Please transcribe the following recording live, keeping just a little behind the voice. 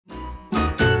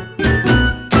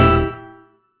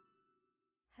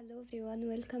everyone,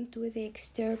 welcome to the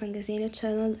Exterior Magazine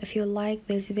channel. If you like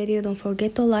this video, don't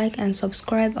forget to like and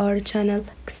subscribe our channel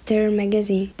Exterior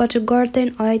Magazine. But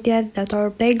garden ideas that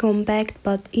are big on back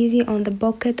but easy on the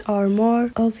bucket are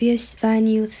more obvious than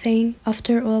you think.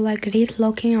 After all, a great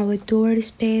looking outdoor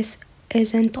space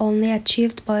isn't only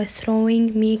achieved by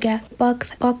throwing mega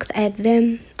bucks at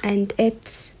them, and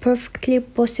it's perfectly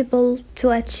possible to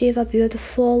achieve a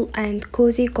beautiful and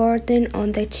cozy garden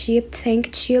on the cheap.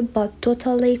 Think cheap but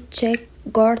totally check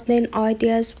garden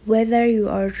ideas, whether you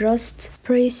are just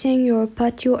pricing your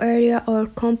patio area or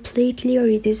completely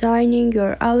redesigning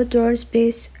your outdoor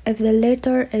space. If the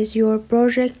latter is your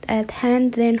project at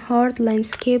hand, then hard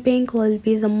landscaping will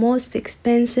be the most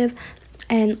expensive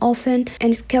and often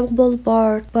inescapable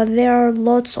part, but there are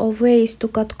lots of ways to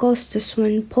cut costs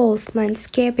when both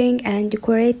landscaping and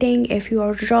decorating if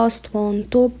you just want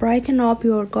to brighten up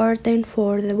your garden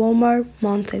for the warmer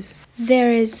months.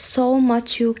 There is so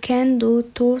much you can do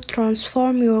to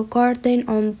transform your garden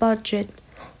on budget.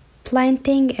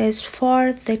 Planting is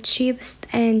far the cheapest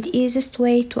and easiest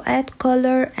way to add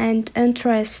color and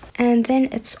interest, and then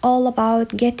it's all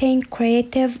about getting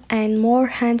creative and more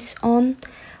hands-on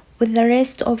with the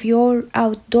rest of your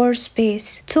outdoor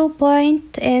space. To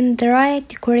point in the right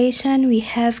decoration, we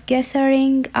have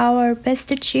gathering our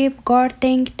best cheap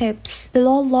gardening tips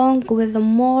below, along with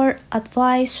more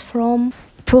advice from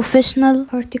professional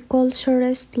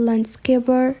horticulturist,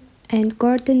 landscaper, and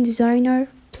garden designer.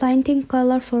 Planting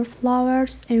colorful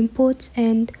flowers in pots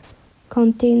and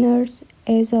containers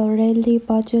is a really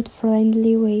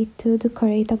budget-friendly way to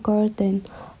decorate a garden.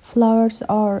 Flowers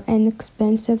are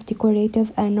inexpensive,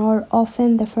 decorative, and are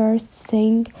often the first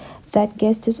thing that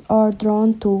guests are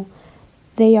drawn to.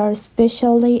 They are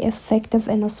especially effective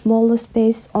in a small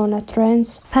space, on a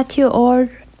terrace, patio, or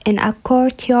in a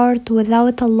courtyard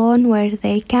without a lawn where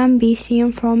they can be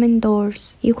seen from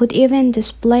indoors. You could even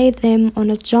display them on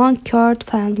a junkyard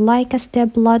fan like a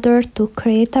step ladder to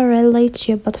create a really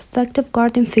cheap but effective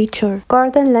garden feature.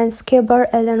 Garden landscaper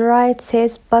Ellen Wright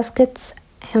says baskets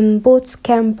and pots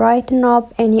can brighten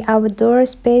up any outdoor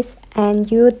space, and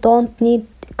you don't need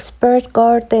expert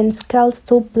garden skills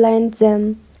to blend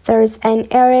them. There is an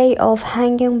array of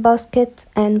hanging baskets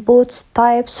and pot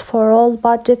types for all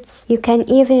budgets. You can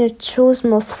even choose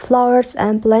most flowers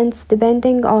and blends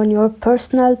depending on your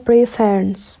personal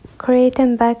preference.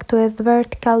 Creating backed with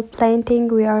vertical planting,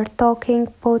 we are talking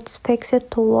pots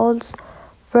fixed to walls,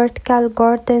 vertical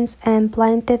gardens, and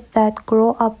planted that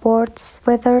grow upwards,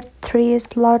 whether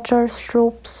trees, larger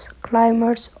shrubs,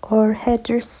 climbers, or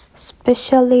hedges,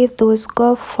 especially those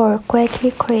go for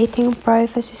quickly creating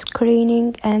privacy,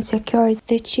 screening, and security.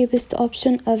 The cheapest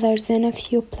option, other than a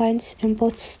few plants in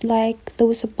pots like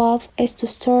those above, is to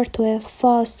start with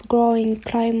fast-growing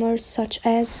climbers such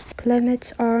as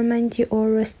clematis, armandi,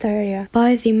 or wisteria.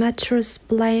 Buy the mattress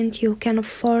plant you can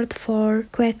afford for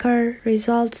quicker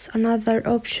results. Another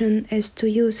option is to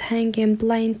use hanging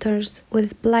planters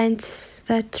with plants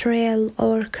that trail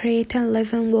or create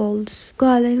living walls. Go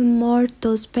a little more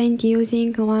to spend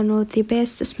using one of the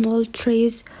best small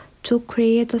trees to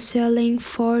create a ceiling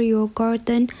for your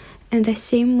garden. In the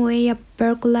same way, a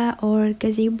pergola or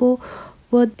gazebo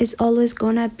wood is always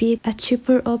gonna be a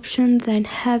cheaper option than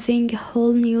having a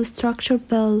whole new structure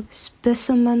built.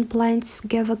 Specimen plants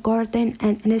give a garden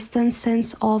an instant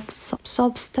sense of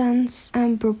substance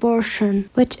and proportion,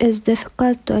 which is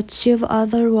difficult to achieve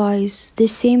otherwise. The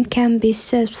same can be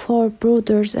said for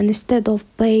brooders. Instead of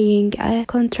paying a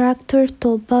contractor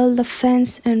to build a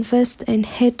fence, invest in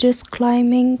hedges,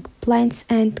 climbing plants,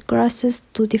 and grasses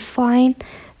to define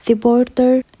the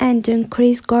border and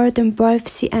increase garden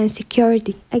privacy and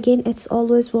security. Again, it's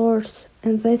always worth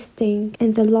investing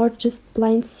in the largest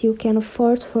plants you can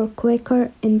afford for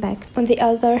quicker impact. On the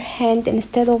other hand,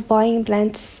 instead of buying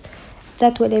plants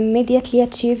that will immediately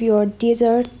achieve your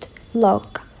desired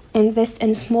look, invest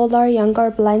in smaller,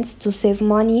 younger plants to save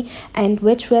money and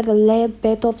which with a little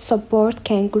bit of support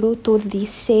can grow to the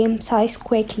same size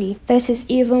quickly. This is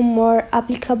even more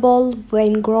applicable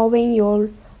when growing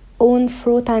your own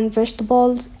fruit and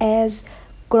vegetables, as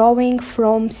growing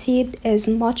from seed is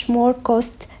much more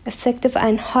cost effective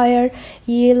and higher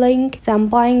yielding than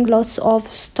buying lots of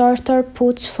starter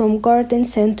pots from garden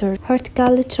centers.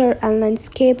 Horticulture and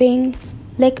landscaping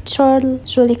lecturer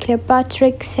Julie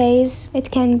Kirkpatrick says it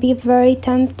can be very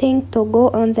tempting to go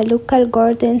on the local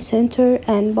garden center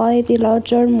and buy the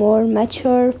larger, more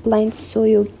mature plants so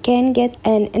you can get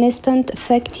an instant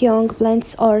effect. Young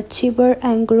plants are cheaper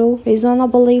and grow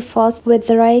reasonably fast with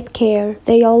the right care.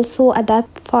 They also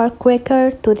adapt far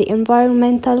quicker to the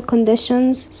environmental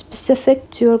conditions specific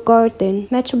to your garden.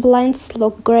 Mature plants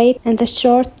look great in the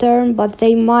short term, but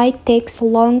they might take so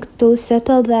long to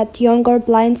settle that younger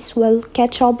plants will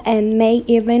catch up and may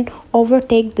even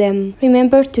overtake them.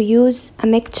 Remember to use a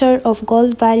mixture of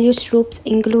gold value shrubs,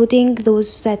 including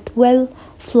those that will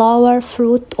flower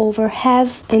fruit or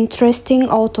have interesting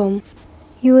autumn.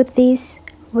 Use these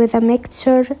with a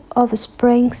mixture of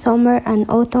spring, summer, and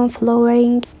autumn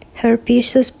flowering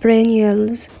herbaceous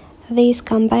perennials. These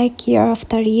come back year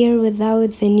after year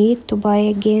without the need to buy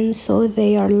again, so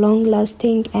they are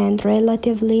long-lasting and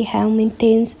relatively high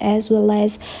maintenance, as well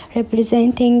as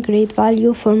representing great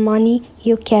value for money.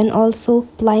 You can also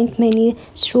plant many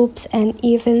shrubs and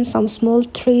even some small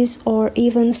trees, or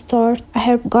even start a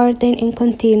herb garden in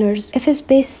containers. If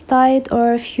space is tight,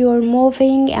 or if you're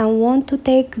moving and want to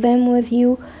take them with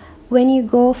you when you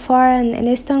go far, an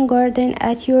instant garden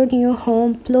at your new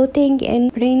home. Plotting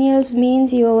in perennials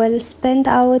means you will spend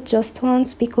out just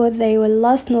once, because they will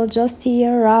last not just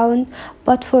year round,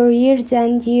 but for years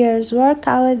and years. Work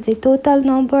out the total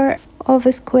number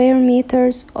of square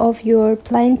meters of your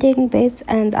planting beds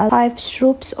and 5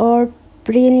 shrubs or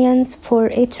perennials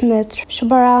for each meter.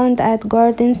 Shop around at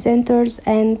garden centers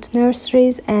and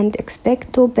nurseries and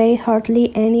expect to pay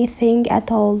hardly anything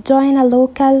at all. Join a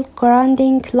local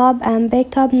gardening club and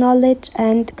pick up knowledge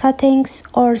and cuttings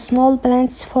or small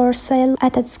plants for sale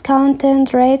at a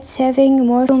discounted rate, saving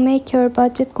more to make your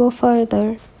budget go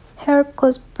further.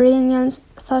 Herbaceous perennials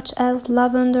such as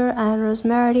lavender and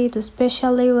rosemary do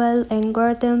especially well in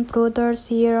garden borders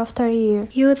year after year.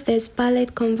 Use this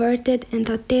palette converted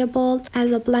into a table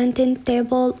as a planting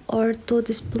table, or to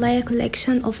display a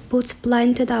collection of pots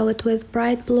planted out with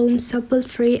bright blooms. Simple,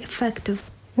 free,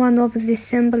 effective. One of the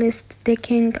simplest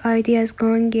decking ideas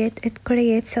going yet. It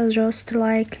creates a just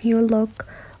like new look,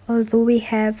 although we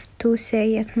have to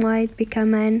say it might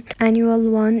become an annual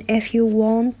one if you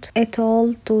want it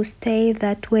all to stay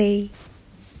that way.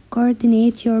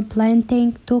 Coordinate your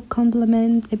planting to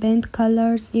complement the paint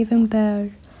colors even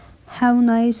better. How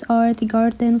nice are the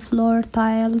garden floor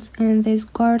tiles in this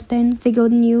garden? The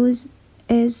good news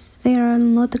is they are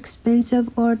not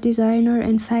expensive or designer.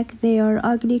 In fact, they are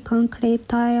ugly concrete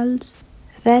tiles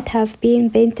that have been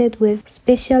painted with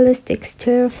specialist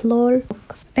exterior floor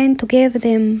paint to give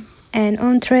them an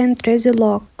on-trend resi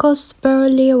look. Costs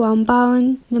barely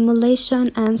 £1.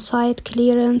 Demolition and site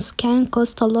clearance can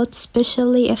cost a lot,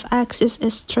 especially if access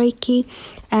is tricky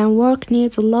and work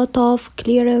needs a lot of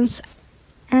clearance,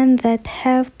 and that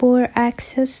have poor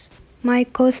access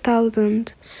might cost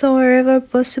thousands. So wherever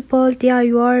possible,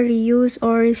 DIY, reuse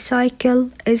or recycle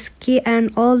is key.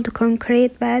 An old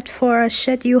concrete pad for a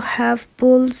shed you have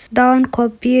pulls down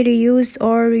could be reused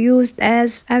or used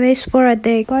as a base for a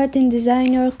deck. Garden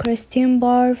designer Christine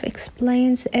Barf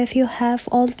explains, if you have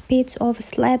old bits of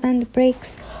slab and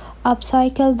bricks,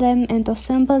 upcycle them into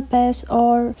simple beds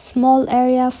or small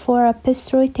area for a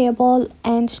pastry table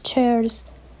and chairs.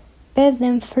 Bed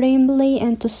them firmly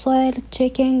into soil,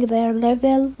 checking their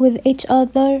level with each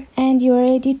other, and you're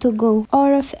ready to go.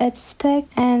 Or if it's thick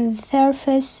and the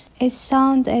surface is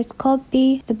sound, it could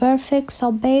be the perfect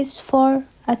subbase for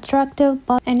attractive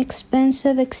but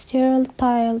inexpensive exterior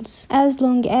tiles, as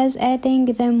long as adding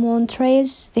them won't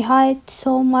raise the height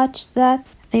so much that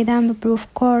the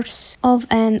damp-proof course of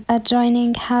an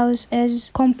adjoining house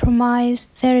is compromised.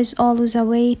 There is always a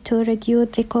way to reduce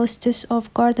the costs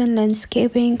of garden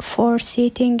landscaping, for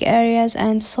seating areas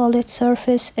and solid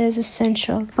surface is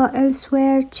essential. But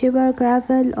elsewhere, cheaper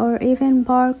gravel or even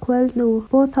bark will do.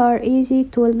 Both are easy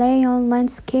to lay on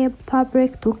landscape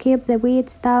fabric to keep the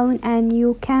weeds down, and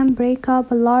you can break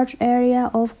up a large area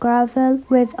of gravel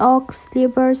with oak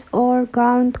sleepers or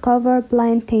ground cover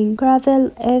planting.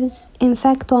 Gravel is in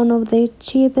fact one of the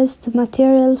cheapest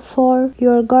material for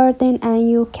your garden, and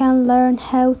you can learn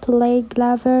how to lay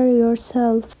gravel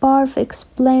yourself. Barf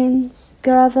explains,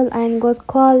 gravel and good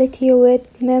quality wood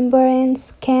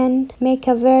membranes can make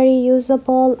a very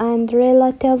usable and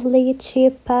relatively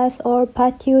cheap path or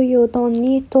patio. You don't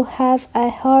need to have a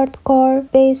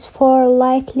hardcore base for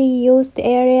lightly used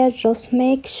areas. Just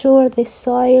make sure the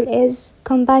soil is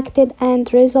compacted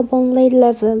and reasonably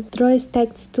level. Dry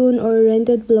stacked stone or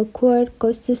rendered blockwork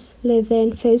costs less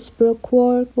than face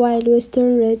brickwork, while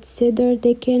western red cedar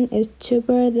decking is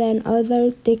cheaper than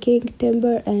other decking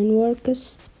timber and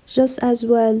works just as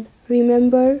well.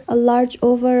 Remember, a large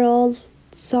overall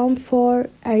sum for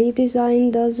a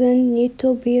redesign doesn't need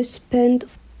to be spent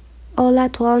all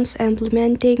at once.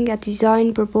 Implementing a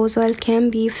design proposal can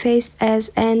be phased as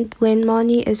and when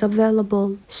money is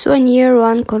available. So in year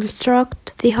one,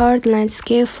 construct the hard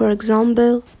landscape, for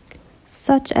example.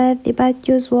 such as the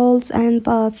patio's walls and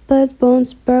baths, build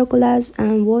ponds, pergolas,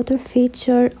 and water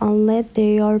feature unless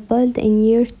they are built in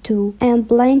year 2 and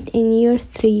blind in year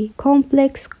 3.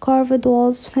 Complex carved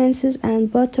walls, fences,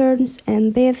 and patterns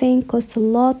and paving cost a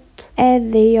lot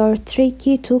as they are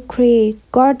tricky to create.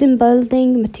 Garden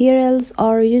building materials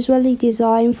are usually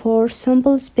designed for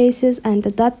simple spaces, and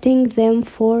adapting them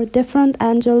for different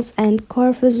angles and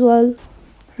curves will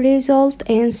result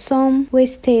in some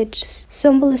wastages.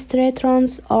 Simple straight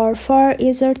runs are far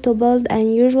easier to build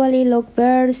and usually look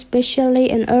better, especially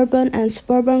in urban and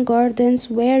suburban gardens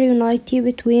where unity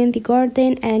between the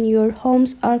garden and your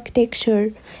home's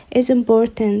architecture is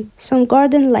important. Some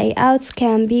garden layouts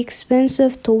can be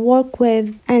expensive to work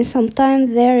with, and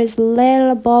sometimes there is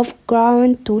little above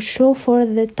ground to show for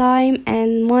the time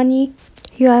and money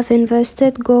you have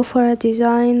invested. Go for a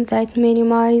design that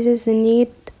minimizes the need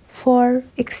for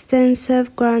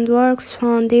extensive groundworks,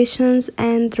 foundations,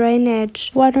 and drainage.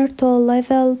 1 or 2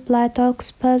 level buttocks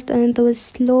built into a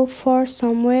slope for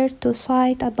somewhere to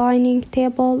sit a dining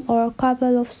table or a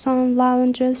couple of sun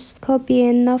lounges could be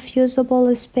enough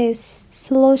usable space.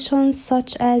 Solutions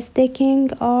such as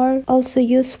decking are also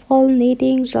useful,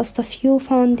 needing just a few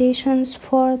foundations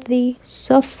for the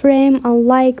subframe,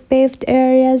 unlike paved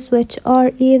areas which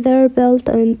are either built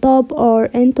on top or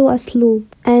into a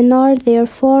slope and are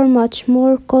therefore much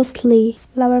more costly.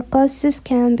 Lower costs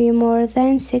can be more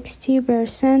than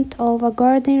 60% of a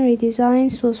garden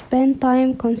redesign, so spend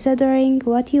time considering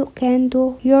what you can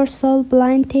do yourself,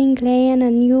 planting, laying a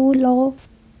new low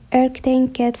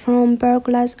earthing kit from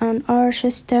pergolas and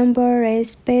arches, timber,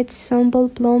 raised beds, simple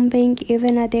plumbing,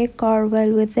 even a deck are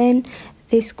well within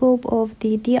the scope of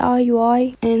the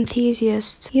DIY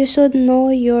enthusiast. You should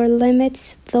know your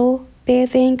limits though.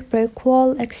 Paving, brick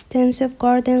wall, extensive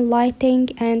garden lighting,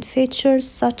 and features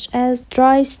such as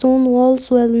dry stone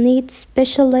walls will need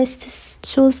specialists.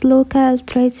 Choose local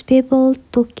tradespeople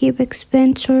to keep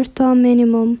expenditure to a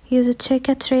minimum. Use a check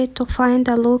a trade to find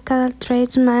a local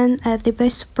tradesman at the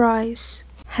best price.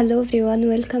 Hello everyone,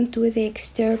 welcome to the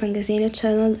Exterior Magazine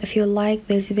channel. If you like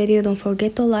this video, don't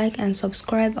forget to like and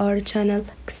subscribe our channel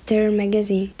Exterior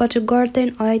Magazine. Budget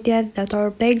garden ideas that are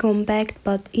big, compact,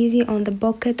 but easy on the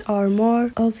bucket are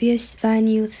more obvious than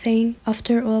you think.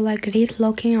 After all, a great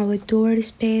looking outdoor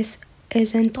space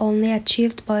isn't only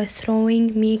achieved by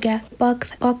throwing mega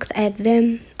bucks at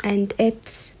them, and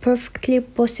it's perfectly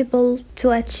possible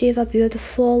to achieve a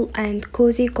beautiful and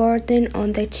cozy garden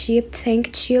on the cheap.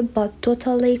 Think cheap but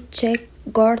totally check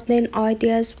garden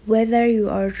ideas, whether you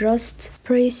are just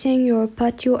pricing your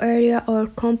patio area or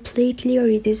completely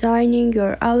redesigning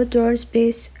your outdoor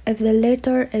space. If the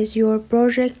latter is your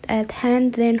project at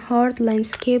hand, then hard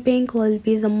landscaping will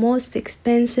be the most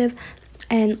expensive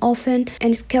and often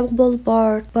inescapable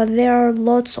part, but there are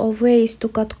lots of ways to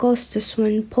cut costs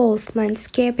when both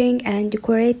landscaping and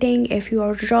decorating if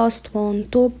you just want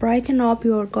to brighten up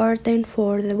your garden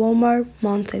for the warmer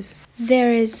months.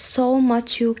 There is so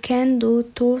much you can do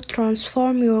to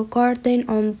transform your garden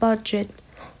on budget.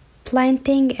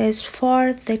 Planting is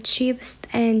far the cheapest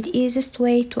and easiest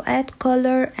way to add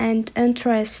color and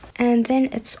interest, and then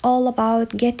it's all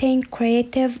about getting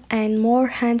creative and more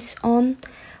hands-on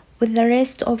with the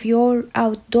rest of your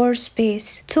outdoor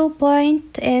space. 2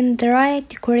 point in the right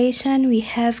decoration, we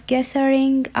have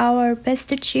gathering our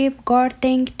best cheap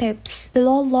gardening tips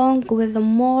below, along with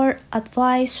more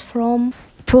advice from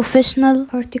professional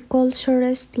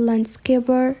horticulturist,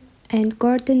 landscaper, and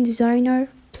garden designer.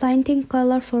 Planting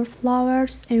colorful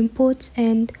flowers in pots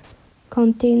and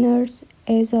containers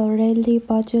is a really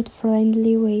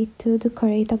budget-friendly way to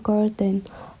decorate a garden.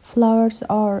 Flowers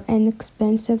are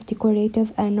inexpensive,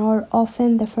 decorative, and are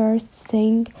often the first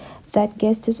thing that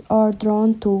guests are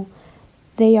drawn to.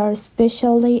 They are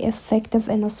especially effective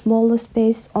in a small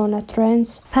space, on a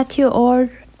terrace, patio,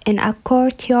 or in a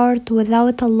courtyard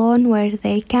without a lawn where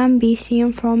they can be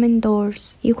seen from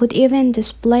indoors. You could even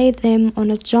display them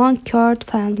on a junkyard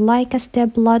fan like a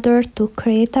step ladder to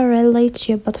create a really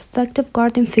cheap but effective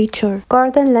garden feature.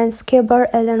 Garden landscaper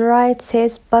Ellen Wright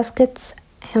says baskets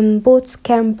and boots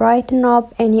can brighten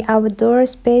up any outdoor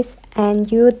space, and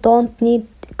you don't need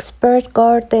expert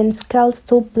garden skills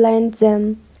to blend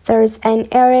them. There is an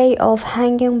array of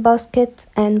hanging baskets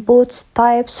and boots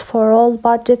types for all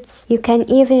budgets. You can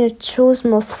even choose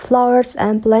most flowers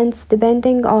and blends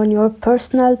depending on your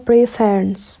personal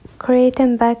preference. Create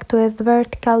impact with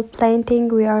vertical planting.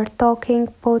 We are talking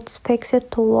pots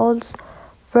fixed to walls,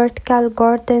 vertical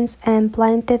gardens, and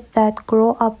planted that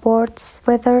grow upwards,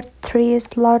 whether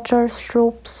trees, larger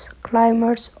shrubs,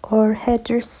 climbers or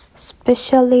hedges,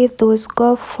 especially those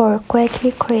go for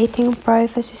quickly creating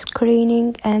privacy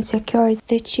screening and security.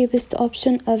 The cheapest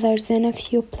option, other than a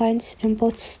few plants in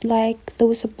pots like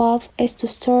those above, is to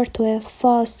start with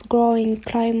fast-growing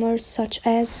climbers such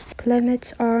as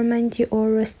clematis, armandi, or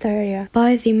wisteria.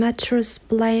 Buy the mattress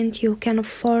plant you can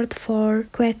afford for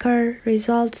quicker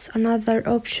results. Another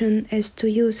option is to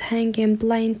use hanging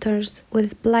planters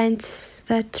with plants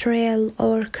that trail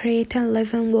or create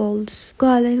living walls. Go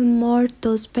a little more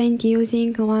to spend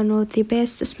using one of the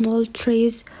best small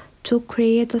trees to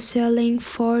create a ceiling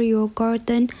for your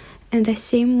garden. In the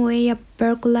same way, a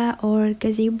pergola or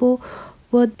gazebo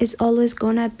wood is always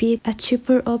gonna be a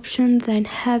cheaper option than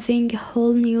having a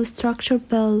whole new structure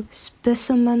built.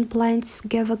 Specimen plants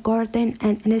give a garden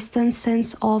an instant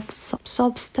sense of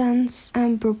substance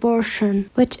and proportion,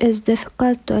 which is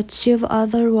difficult to achieve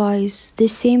otherwise. The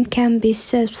same can be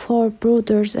said for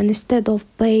brooders. Instead of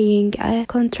paying a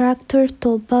contractor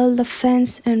to build a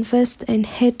fence, invest in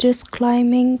hedges,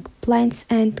 climbing plants,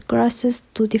 and grasses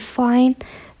to define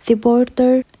the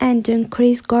border and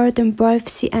increase garden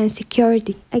privacy and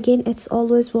security. Again, it's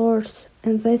always worth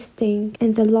investing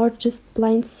in the largest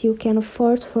plants you can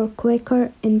afford for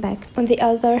quicker impact. On the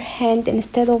other hand,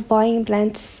 instead of buying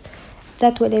plants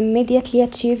that will immediately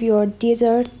achieve your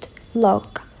desired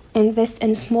look, invest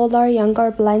in smaller,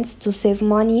 younger plants to save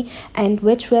money and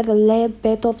which with a little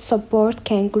bit of support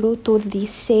can grow to the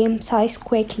same size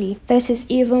quickly. This is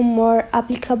even more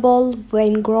applicable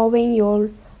when growing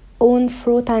your own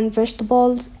fruit and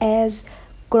vegetables, as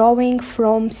growing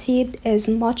from seed is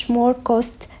much more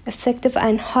cost effective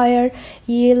and higher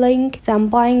yielding than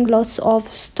buying lots of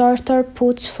starter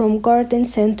pots from garden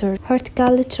centers.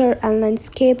 Horticulture and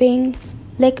landscaping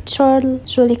lecturer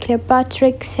Julie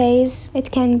Kirkpatrick says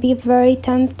it can be very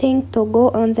tempting to go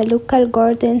on the local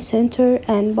garden center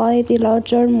and buy the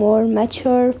larger, more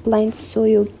mature plants so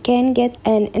you can get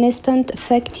an instant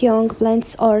effect. Young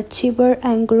plants are cheaper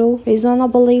and grow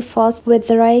reasonably fast with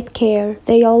the right care.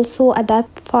 They also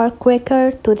adapt far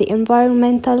quicker to the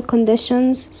environmental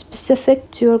conditions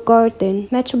specific to your garden.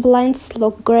 Mature plants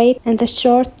look great in the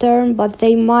short term, but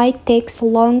they might take so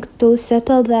long to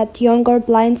settle that younger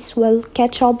plants will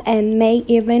catch up and may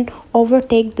even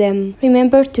overtake them.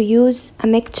 Remember to use a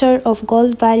mixture of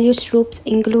gold value shrubs,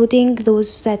 including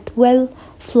those that will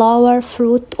flower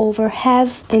fruit or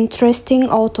have interesting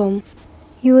autumn.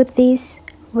 Use these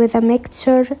with a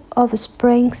mixture of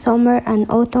spring, summer, and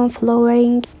autumn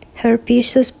flowering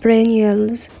herbaceous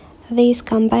perennials. These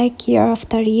come back year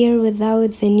after year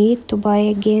without the need to buy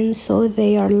again, so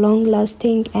they are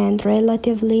long-lasting and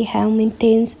relatively high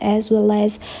maintenance, as well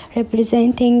as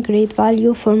representing great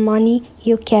value for money.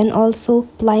 You can also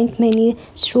plant many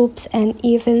shrubs and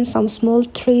even some small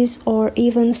trees, or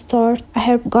even start a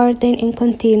herb garden in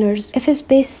containers. If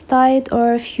space is tight,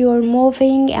 or if you're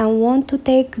moving and want to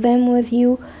take them with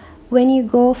you when you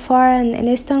go far, an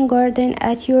instant garden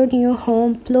at your new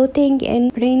home. Plotting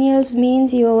in perennials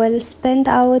means you will spend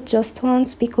out just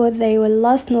once, because they will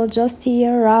last not just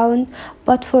year round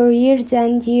but for years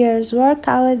and years. Work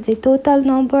out the total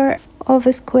number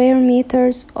of square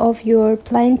meters of your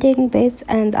planting beds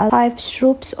and 5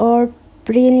 shrubs or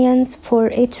perennials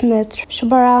for each meter.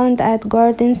 Shop around at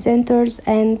garden centers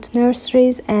and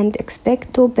nurseries and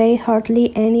expect to pay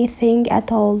hardly anything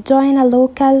at all. Join a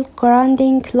local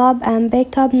gardening club and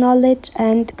pick up knowledge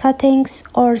and cuttings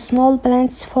or small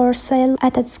plants for sale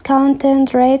at a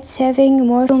discounted rate, saving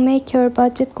more to make your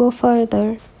budget go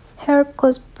further.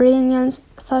 Herbaceous perennials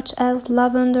such as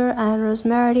lavender and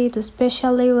rosemary do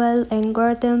especially well in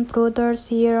garden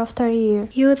borders year after year.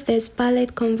 Use this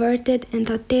palette converted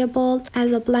into a table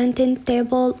as a planting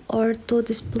table, or to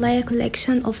display a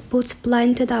collection of pots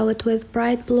planted out with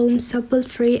bright blooms. Simple,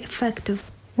 free,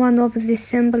 effective. One of the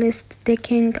simplest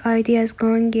decking ideas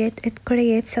going yet. It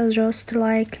creates a just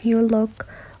like new look,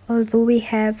 although we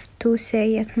have to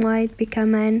say it might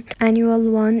become an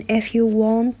annual one if you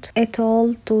want it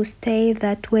all to stay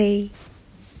that way.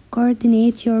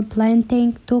 Coordinate your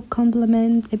planting to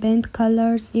complement the paint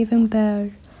colors even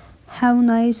better. How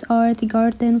nice are the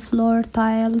garden floor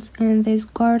tiles in this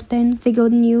garden? The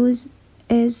good news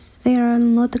is they are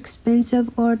not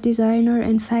expensive or designer.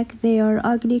 In fact, they are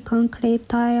ugly concrete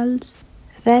tiles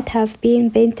that have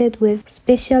been painted with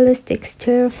specialist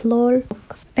exterior floor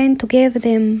paint to give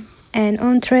them an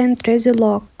on-trend crazy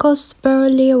look. Costs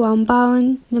barely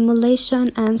 £1.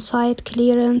 Demolition and site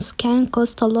clearance can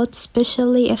cost a lot,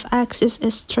 especially if access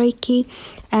is tricky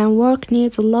and work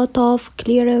needs a lot of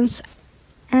clearance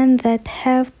and that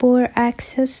have poor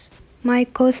access.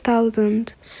 might cost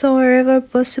thousands. So wherever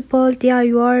possible,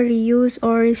 DIY, reuse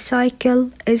or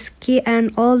recycle is key.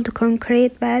 An old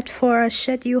concrete pad for a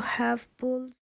shed you have pulled